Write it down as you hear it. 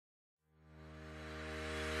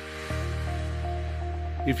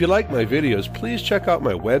If you like my videos, please check out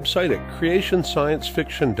my website at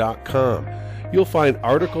creationsciencefiction.com. You'll find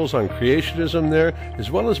articles on creationism there,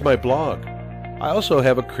 as well as my blog. I also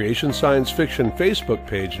have a Creation Science Fiction Facebook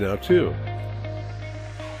page now, too.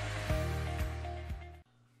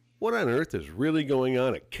 What on earth is really going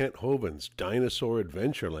on at Kent Hovind's Dinosaur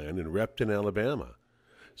Adventureland in Repton, Alabama?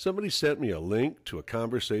 Somebody sent me a link to a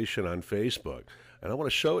conversation on Facebook, and I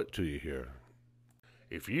want to show it to you here.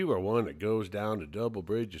 If you are one that goes down to Double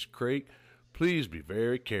Bridges Creek, please be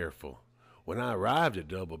very careful. When I arrived at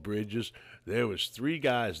Double Bridges, there was 3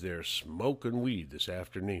 guys there smoking weed this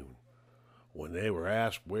afternoon. When they were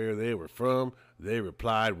asked where they were from, they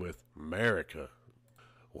replied with America.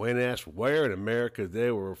 When asked where in America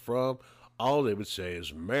they were from, all they would say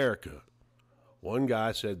is America. One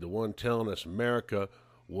guy said the one telling us America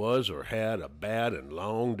was or had a bad and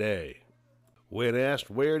long day. When asked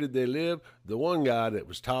where did they live, the one guy that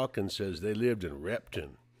was talking says they lived in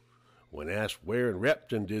Repton. When asked where in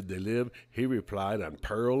Repton did they live, he replied on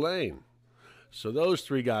Pearl Lane. So those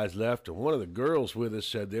 3 guys left, and one of the girls with us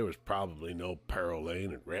said there was probably no Pearl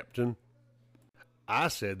Lane in Repton. I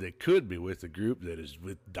said they could be with the group that is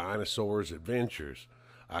with Dinosaur Adventures.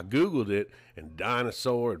 I Googled it, and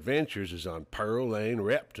Dinosaur Adventures is on Pearl Lane,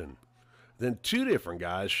 Repton. Then 2 different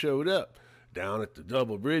guys showed up down at the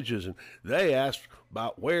Double Bridges, and they asked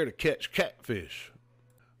about where to catch catfish.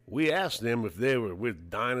 We asked them if they were with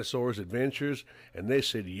Dinosaur Adventures, and they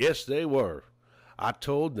said yes, they were. I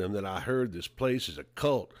told them that I heard this place is a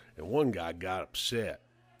cult, and one guy got upset.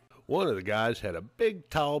 One of the guys had a big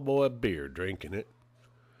tall boy of beer drinking it.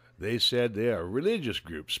 They said they are a religious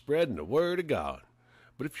group spreading the word of God.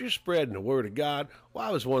 But if you're spreading the word of God,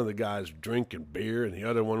 why was one of the guys drinking beer and the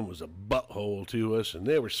other one was a butthole to us, and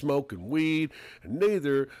they were smoking weed, and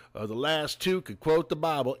neither of the last 2 could quote the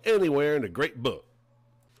Bible anywhere in the great book?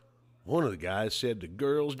 One of the guys said the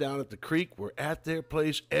girls down at the creek were at their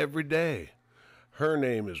place every day. Her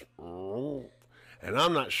name is, and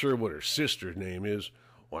I'm not sure what her sister's name is.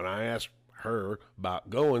 When I asked her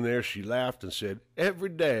about going there, she laughed and said, every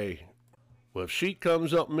day. Well, if she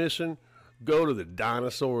comes up missing, go to the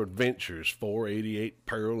Dinosaur Adventures, 488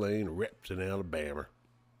 Pearl Lane, Repton, Alabama.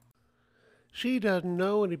 She doesn't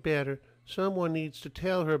know any better. Someone needs to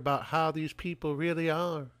tell her about how these people really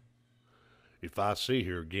are. If I see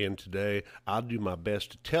her again today, I'll do my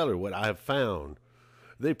best to tell her what I have found.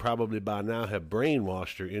 They probably by now have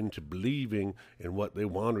brainwashed her into believing in what they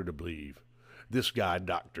want her to believe. This guy,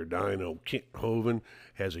 Dr. Dino Kent Hovind,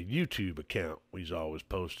 has a YouTube account he's always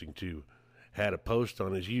posting to. Had a post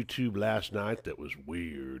on his YouTube last night that was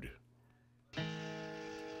weird.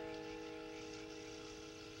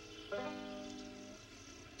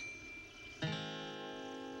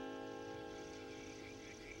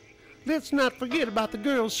 Let's not forget about the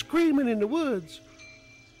girls screaming in the woods.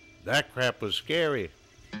 That crap was scary.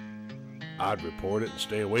 I'd report it and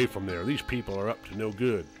stay away from there. These people are up to no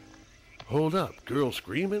good. Hold up, girls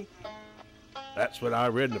screaming? That's what I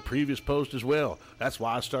read in the previous post as well. That's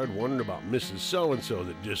why I started wondering about Mrs. So-and-so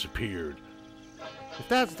that disappeared. If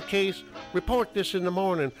that's the case, report this in the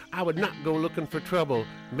morning. I would not go looking for trouble,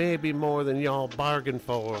 maybe more than y'all bargained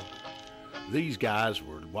for. These guys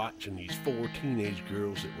were watching these 4 teenage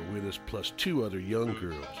girls that were with us, plus 2 other young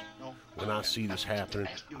girls. When I see this happening,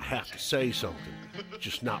 I have to say something. It's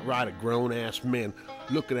just not right of grown-ass men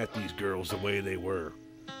looking at these girls the way they were.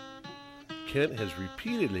 Kent has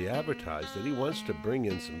repeatedly advertised that he wants to bring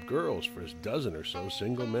in some girls for his dozen or so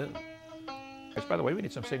single men. By the way, we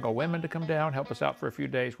need some single women to come down, help us out for a few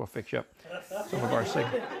days. We'll fix you up some of our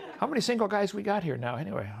single. How many single guys we got here now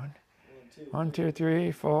anyway? 1, 2,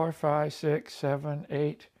 3, 4, 5, 6, 7,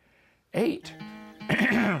 8. 8.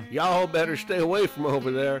 Y'all better stay away from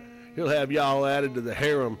over there. He'll have y'all added to the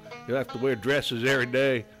harem. You'll have to wear dresses every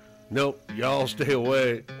day. Nope, y'all stay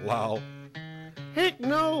away. Wow. Heck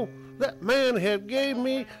no! That man had gave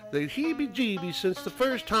me the heebie-jeebies since the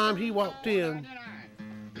first time he walked in.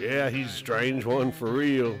 Yeah, he's a strange one for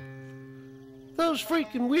real. Those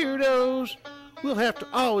freaking weirdos. We'll have to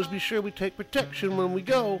always be sure we take protection when we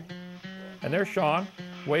go. And there's Sean,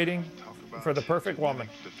 waiting for the perfect woman.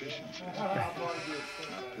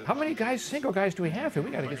 How many guys, single guys, do we have here? We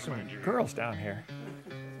got to get some girls down here.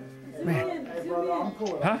 Man.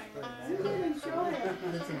 Huh?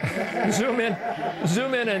 Zoom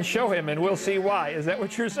in and show him, and we'll see why. Is that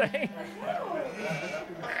what you're saying?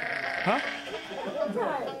 Huh?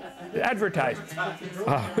 Advertise.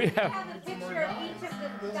 We have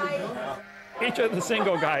each of the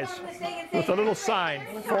single guys with a little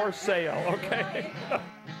sign, for sale, okay?